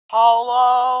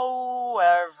Hello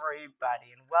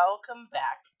everybody and welcome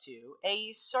back to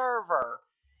a server.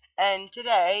 And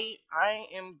today I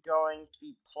am going to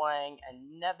be playing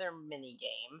another mini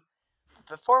game.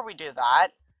 Before we do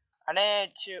that, I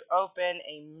need to open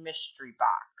a mystery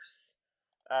box.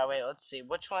 Wait, let's see,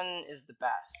 which one is the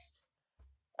best?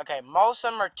 Okay, most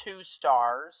of them are 2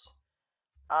 stars.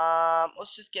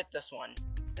 Let's just get this one.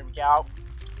 There we go.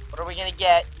 What are we gonna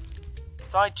get?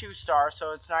 It's only 2 stars,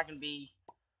 so it's not gonna be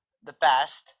the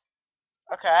best.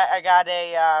 Okay, I got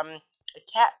a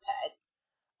cat pet.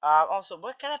 Also,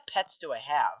 what kind of pets do I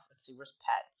have? Let's see, where's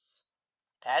pets?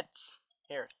 Pets?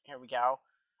 Here we go.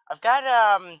 I've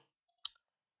got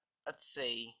let's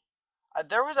see.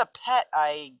 There was a pet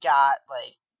I got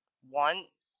like once.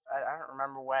 I don't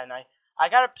remember when. I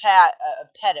got a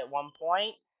pet at one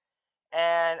point,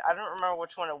 and I don't remember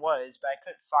which one it was, but I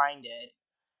couldn't find it.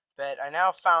 But I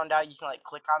now found out you can like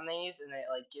click on these, and it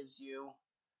like gives you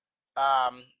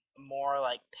more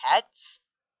like pets.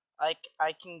 Like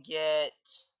I can get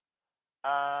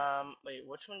wait,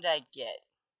 which one did I get?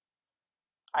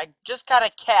 I just got a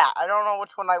cat. I don't know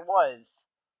which one I was.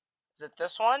 Is it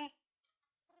this one?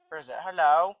 Or is it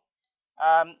hello?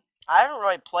 I haven't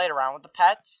really played around with the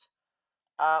pets.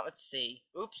 Let's see.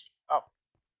 Oops. Oh.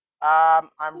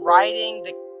 I'm riding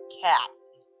the cat.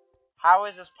 How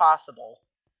is this possible?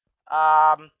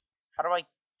 How do I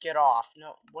get off?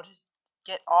 No, what is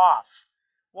get off?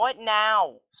 What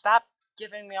now? Stop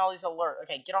giving me all these alerts.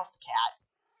 Okay, get off the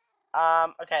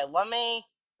cat. Okay, let me.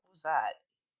 What was that?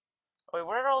 Wait,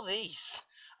 what are all these?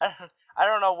 I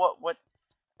don't know what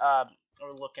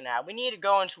we're looking at. We need to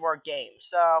go into our game.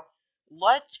 So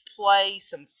let's play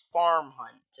some farm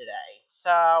hunt today.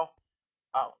 So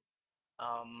oh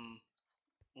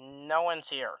no one's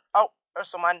here. Oh, there's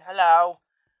someone. Hello.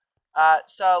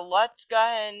 So let's go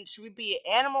ahead and should we be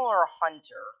an animal or a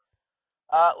hunter?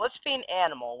 Let's be an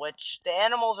animal, which the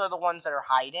animals are the ones that are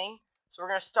hiding. So we're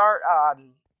gonna start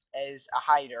as a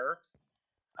hider.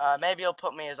 Maybe he'll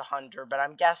put me as a hunter, but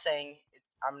I'm guessing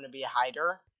I'm going to be a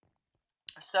hider.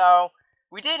 So,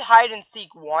 we did hide and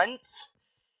seek once.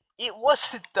 It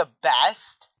wasn't the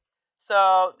best.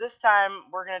 So, this time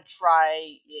we're going to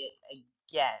try it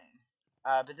again.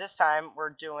 But this time we're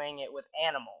doing it with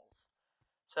animals.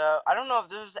 So, I don't know if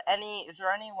there's is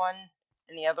there any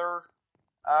other,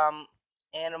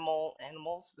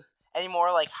 animals? Any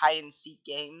more, like, hide and seek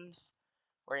games?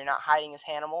 Where you're not hiding as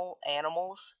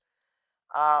animals?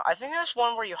 I think there's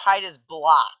one where you hide as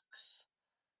blocks.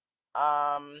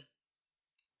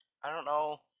 I don't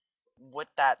know what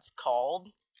that's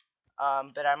called,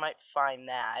 but I might find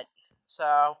that.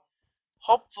 So,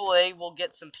 hopefully we'll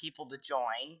get some people to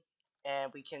join,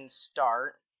 and we can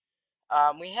start.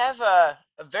 We have a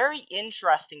very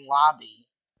interesting lobby.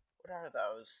 What are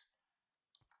those?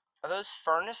 Are those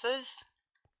furnaces?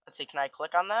 Let's see, can I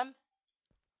click on them?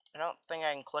 I don't think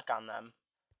I can click on them.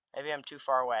 Maybe I'm too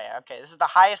far away. Okay, this is the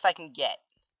highest I can get.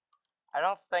 I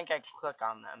don't think I can click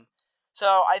on them. So,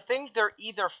 I think they're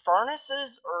either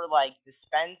furnaces or, like,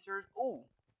 dispensers. Ooh.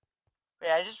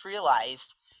 Wait, I just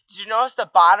realized. Did you notice the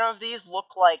bottom of these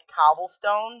look like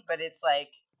cobblestone, but it's,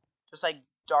 like, just, like,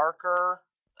 darker,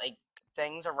 like,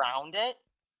 things around it?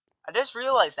 I just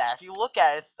realized that. If you look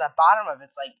at it, it's the bottom of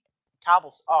it's, like,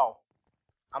 cobblestone. Oh.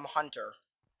 I'm a hunter.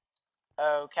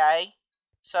 Okay.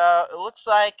 So, it looks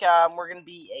like, we're gonna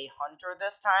be a hunter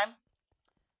this time.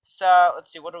 So,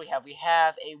 let's see, what do we have? We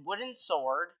have a wooden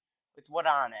sword with wood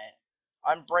on it.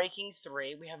 Unbreaking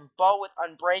 3. We have a bow with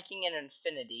unbreaking and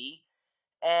infinity.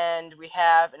 And we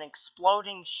have an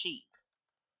exploding sheep.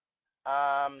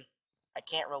 I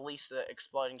can't release the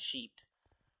exploding sheep.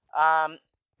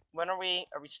 When are we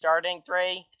starting?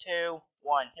 3, 2,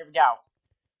 1. Here we go.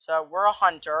 So, we're a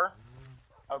hunter.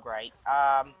 Oh, great.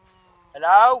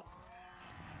 Hello?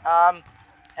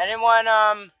 Anyone,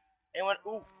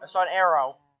 ooh, I saw an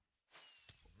arrow.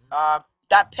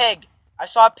 That pig. I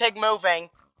saw a pig moving.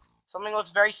 Something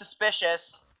looks very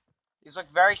suspicious. These look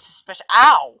very suspicious.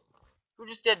 Ow! Who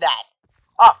just did that?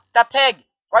 Oh, that pig!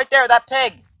 Right there, that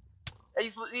pig!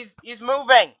 He's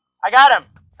moving! I got him!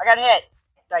 I got hit.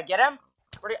 Did I get him?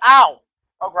 Ow!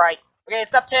 Oh, great. Okay,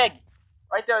 it's that pig.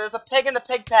 Right there, there's a pig in the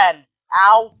pig pen.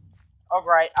 Ow! Oh,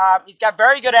 great. He's got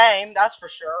very good aim, that's for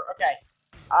sure. Okay.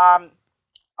 I'm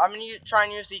gonna try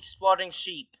and use the exploding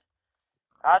sheep.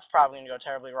 That's probably gonna go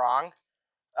terribly wrong.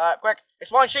 Quick,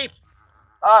 exploding sheep!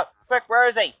 Quick, where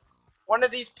is he? One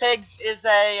of these pigs is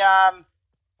a,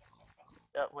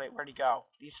 wait, where'd he go?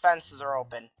 These fences are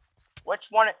open. Which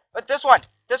one? But this one!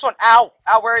 This one! Ow!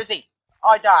 Ow, where is he? Oh,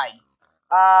 I died.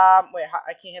 Wait,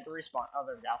 I can't hit the respawn. Oh,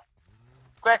 there we go.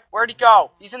 Quick, where'd he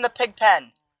go? He's in the pig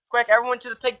pen. Quick, everyone to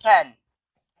the pig pen.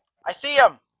 I see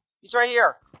him. He's right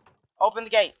here. Open the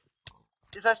gate.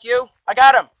 Is that you? I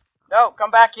got him. No,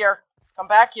 come back here. Come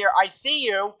back here. I see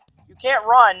you. You can't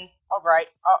run. Oh, right.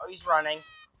 Oh, he's running.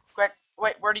 Quick.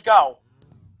 Wait, where'd he go?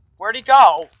 Where'd he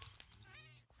go?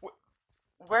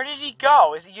 Where did he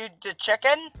go? Is he the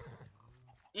chicken?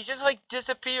 He just, like,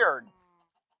 disappeared.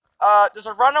 There's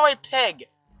a runaway pig.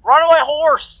 Runaway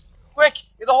horse! Quick,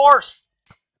 get the horse!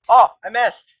 Oh, I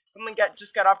missed. Someone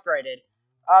just got upgraded.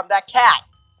 That cat.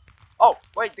 Oh,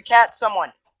 wait, the cat's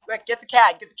someone. Quick, get the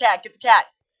cat, get the cat, get the cat.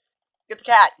 Get the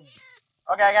cat.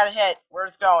 Okay, I got a hit.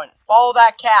 Where's it going? Follow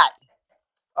that cat.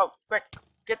 Oh, quick.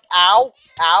 Ow.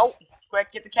 Ow.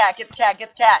 Quick, get the cat, get the cat, get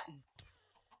the cat.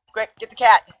 Quick, get the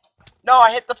cat. No,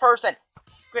 I hit the person.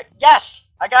 Quick, yes!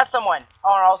 I got someone.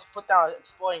 Oh, and I'll also put down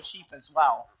exploding sheep as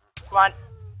well. Come on.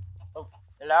 Oh,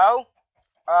 hello?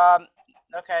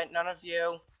 Okay, none of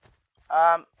you.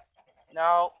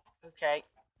 No. Okay.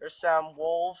 There's some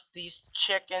wolves. These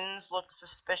chickens look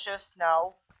suspicious.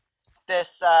 No.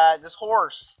 This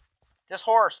horse. This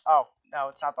horse. Oh, no,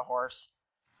 it's not the horse.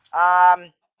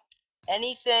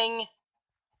 Anything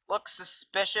looks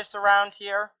suspicious around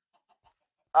here?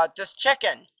 This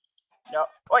chicken. No.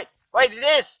 Wait,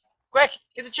 it is! Quick,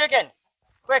 get the chicken!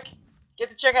 Quick, get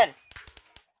the chicken!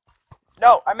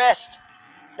 No, I missed.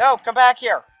 No, come back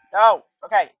here. No.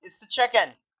 Okay, it's the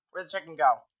chicken. Where'd the chicken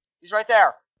go? He's right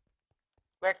there.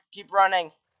 Quick, keep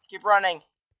running. Keep running.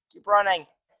 Keep running.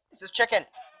 It's this chicken.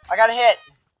 I got a hit.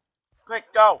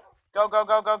 Quick, go. Go, go,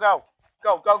 go, go, go.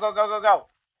 Go, go, go, go, go, go.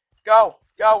 Go,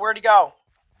 go, where'd he go?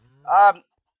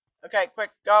 Okay,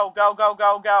 quick, go, go, go,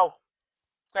 go, go.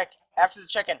 Quick, after the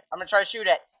chicken. I'm gonna try to shoot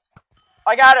it.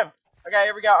 I got him. Okay,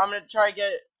 here we go. I'm gonna try to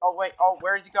get it. Oh, wait. Oh,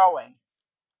 where's he going?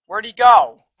 Where'd he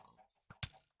go?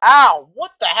 Ow!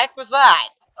 What the heck was that?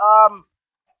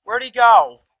 Where'd he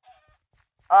go?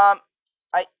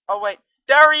 Oh wait.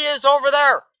 There he is over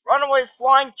there! Runaway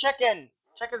flying chicken!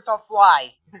 Chickens don't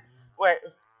fly. Wait.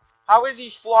 How is he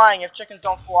flying if chickens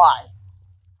don't fly?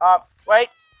 Wait.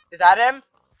 Is that him?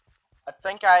 I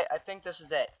think this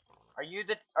is it. Are you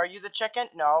the chicken?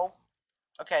 No.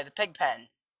 Okay, the pig pen.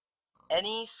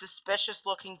 Any suspicious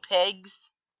looking pigs?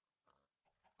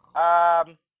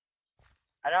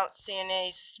 I don't see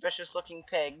any suspicious looking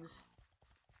pigs.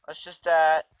 Let's just,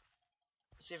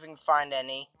 see if we can find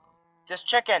any. This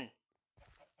chicken.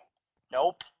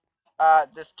 Nope.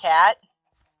 This cat.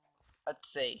 Let's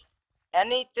see.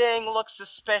 Anything looks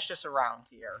suspicious around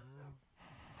here?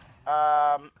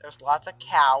 There's lots of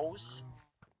cows.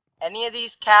 Any of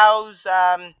these cows,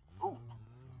 ooh.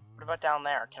 What about down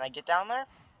there? Can I get down there?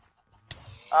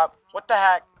 What the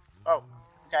heck? Oh,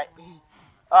 okay.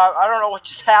 I don't know what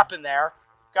just happened there.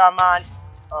 Come on.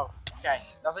 Oh, okay.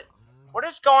 Nothing. What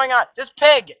is going on? This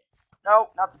pig! No,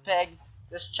 not the pig.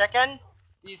 This chicken?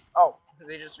 These, oh,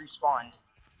 they just respawned.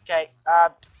 Okay,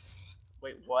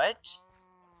 wait, what?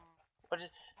 What is,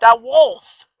 that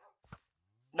wolf!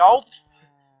 Nope.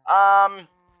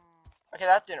 Okay,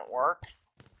 that didn't work.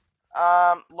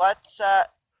 Let's,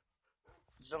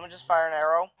 someone just fire an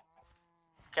arrow?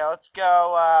 Okay, let's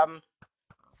go,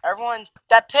 everyone,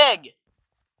 that pig!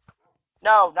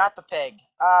 No, not the pig.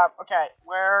 Okay,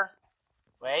 where,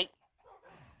 wait.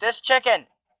 This chicken!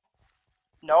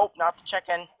 Nope, not the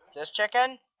chicken. This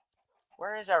chicken?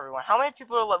 Where is everyone? How many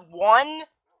people are left? One?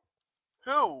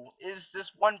 Who is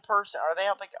this one person? Are they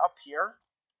up, like, up here?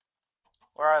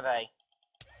 Where are they?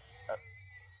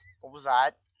 What was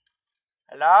that?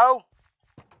 Hello?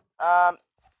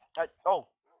 Oh,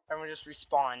 everyone just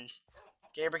respawned.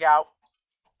 Okay, here we go.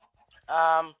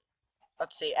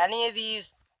 Let's see. Any of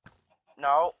these?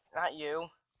 No, not you.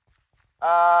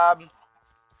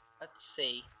 Let's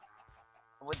see.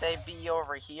 Would they be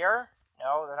over here?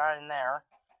 No, they're not in there.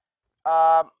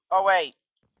 Oh wait.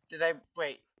 Did they,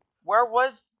 wait. Where were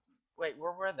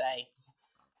they?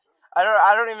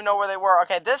 I don't even know where they were.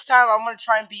 Okay, this time I'm gonna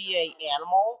try and be a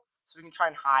animal, so we can try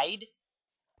and hide.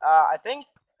 I think,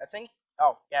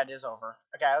 oh, yeah, it is over.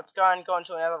 Okay, let's go and go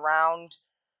into another round.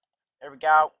 There we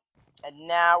go. And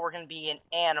now we're gonna be an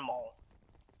animal.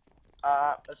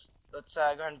 Let's go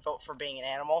ahead and vote for being an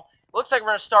animal. Looks like we're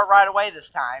gonna start right away this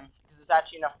time, because there's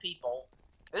actually enough people.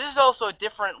 This is also a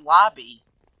different lobby.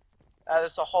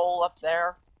 There's a hole up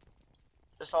there.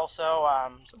 There's also,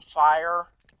 some fire.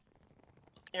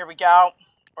 Here we go.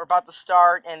 We're about to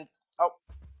start, and, oh,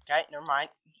 okay, never mind.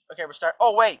 Okay, we're starting.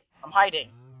 Oh, wait, I'm hiding.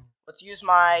 Let's use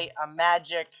my,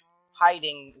 magic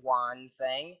hiding wand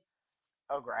thing.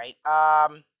 Oh, great. How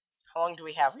long do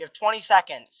we have? We have 20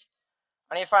 seconds.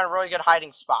 I need to find a really good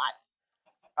hiding spot.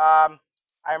 I'm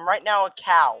right now a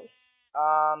cow.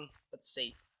 Let's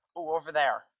see. Oh, over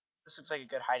there. This looks like a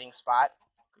good hiding spot.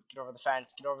 Get over the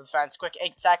fence. Get over the fence. Quick,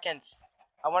 8 seconds.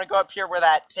 I want to go up here where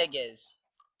that pig is.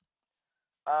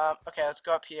 Okay, let's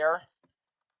go up here.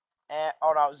 And,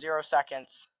 oh no, 0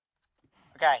 seconds.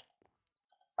 Okay.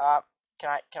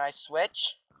 Can I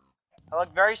switch? I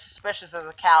look very suspicious as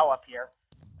a cow up here.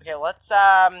 Okay, let's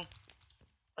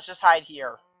just hide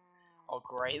here. Oh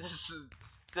great, this is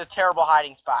a terrible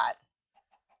hiding spot.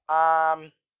 Oh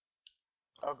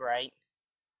great.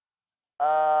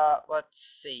 Let's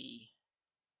see.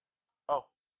 Oh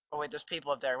wait, there's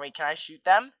people up there. Wait, can I shoot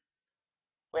them?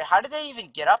 Wait, how did they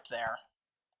even get up there?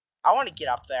 I want to get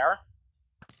up there.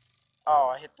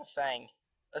 Oh, I hit the thing.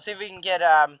 Let's see if we can get,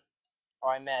 oh,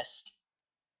 I missed.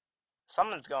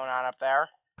 Something's going on up there.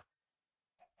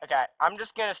 Okay, I'm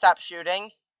just gonna stop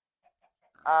shooting.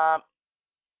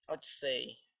 Let's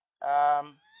see.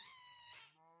 Oh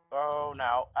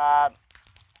no.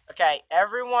 Okay,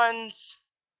 everyone's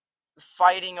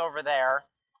fighting over there.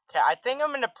 Okay, I think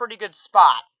I'm in a pretty good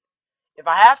spot. If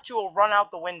I have to, I'll run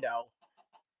out the window.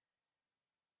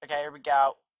 Okay, here we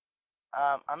go.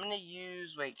 I'm gonna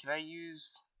use, wait, can I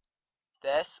use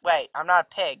this? Wait, I'm not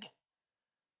a pig.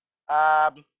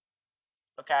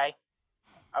 Okay.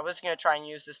 I was gonna try and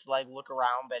use this to, like, look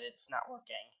around, but it's not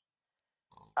working.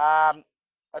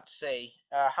 Let's see.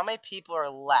 How many people are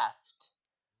left?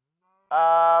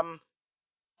 I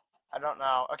don't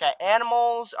know. Okay,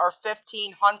 animals are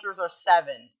 15, hunters are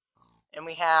 7. And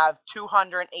we have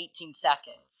 218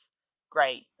 seconds.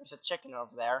 Great. There's a chicken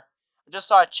over there. I just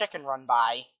saw a chicken run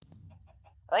by.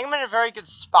 I think I'm in a very good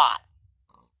spot.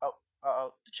 Oh,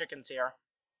 uh-oh, the chicken's here.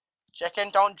 Chicken,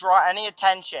 don't draw any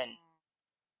attention.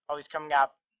 Oh, he's coming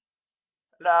up.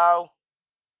 Hello?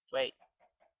 Wait.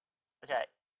 Okay.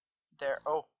 There's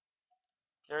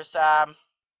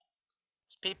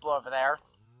people over there.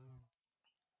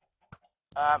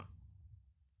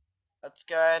 Let's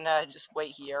go and just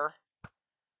wait here.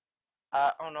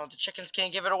 Oh no, the chicken's gonna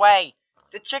give it away.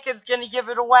 The chicken's gonna give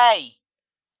it away.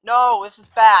 No, this is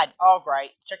bad. Oh,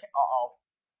 great. Chicken, uh-oh.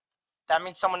 That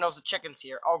means someone knows the chicken's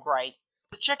here. Oh, great.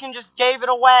 The chicken just gave it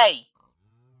away.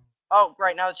 Oh,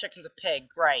 great. Now the chicken's a pig.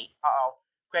 Great. Uh-oh.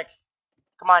 Quick.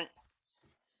 Come on.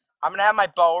 I'm gonna have my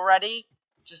bow ready.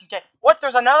 Just in case. What?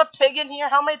 There's another pig in here?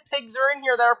 How many pigs are in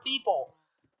here that are people?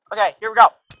 Okay, here we go.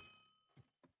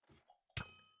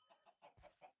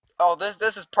 Oh,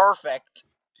 this is perfect.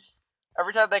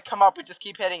 Every time they come up, we just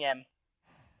keep hitting him.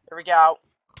 Here we go.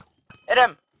 Hit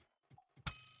him.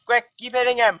 Quick, keep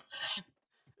hitting him.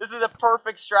 This is a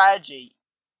perfect strategy.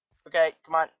 Okay,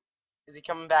 come on. Is he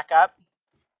coming back up?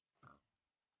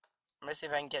 I'm gonna see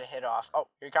if I can get a hit off. Oh,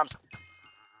 here he comes.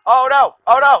 Oh no!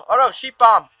 Oh no! Oh no! Sheep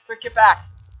bomb! Quick, get back!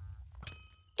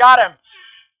 Got him!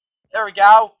 There we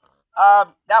go.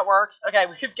 That works. Okay,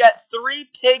 we've got 3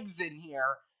 pigs in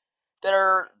here that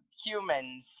are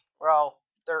humans. Well,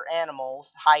 they're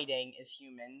animals hiding as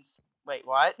humans. Wait,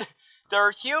 what?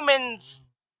 They're humans.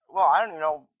 Well, I don't even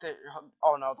know.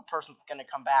 Oh no, the person's gonna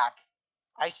come back.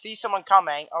 I see someone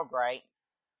coming. Oh great.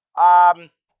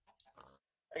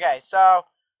 Okay, so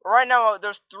right now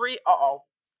there's 3.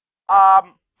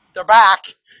 They're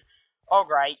back. Oh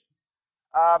great.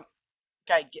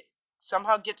 Okay,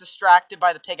 somehow get distracted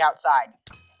by the pig outside.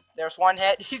 There's one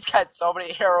hit. He's got so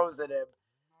many arrows in him.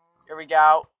 Here we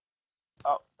go.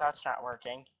 Oh, that's not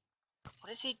working.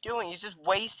 What is he doing? He's just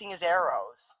wasting his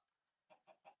arrows.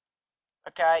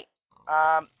 Okay.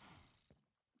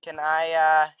 Can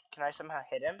I somehow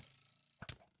hit him?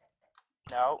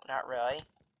 No, not really.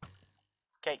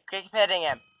 Okay, keep hitting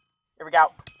him. Here we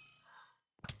go.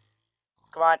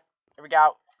 Come on. Here we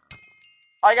go.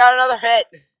 I got another hit.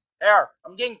 There.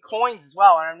 I'm getting coins as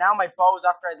well, and now my bow is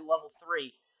upgraded to level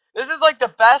 3. This is like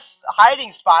the best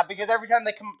hiding spot because every time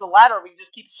they come up the ladder, we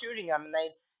just keep shooting them and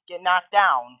they get knocked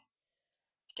down.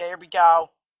 Okay, here we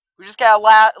go. We just gotta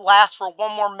last for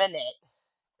 1 more minute.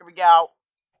 Here we go.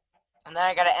 And then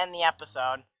I gotta end the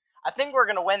episode. I think we're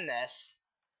gonna win this.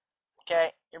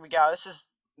 Okay, here we go. This is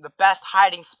the best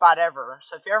hiding spot ever.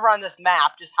 So if you're ever on this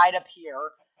map, just hide up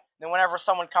here. Then whenever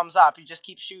someone comes up, you just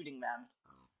keep shooting them.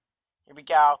 Here we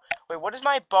go. Wait, what does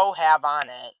my bow have on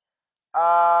it?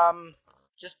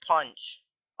 Just punch.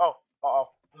 Oh,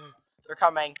 uh-oh. They're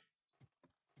coming.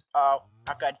 Uh-oh,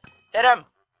 not good. Hit him!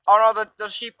 Oh no, the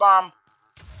sheep bomb.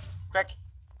 Quick.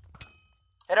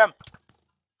 Hit him.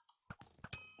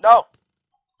 No.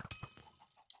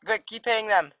 Good, keep hitting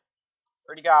them.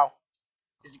 Where'd he go?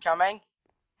 Is he coming?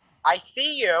 I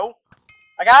see you.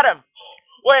 I got him.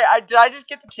 Wait, did I just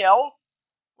get the kill?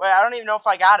 Wait, I don't even know if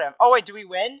I got him. Oh, wait, do we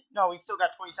win? No, we've still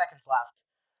got 20 seconds left.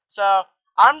 So,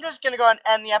 I'm just going to go and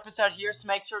end the episode here, so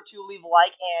make sure to leave a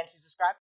like and to subscribe.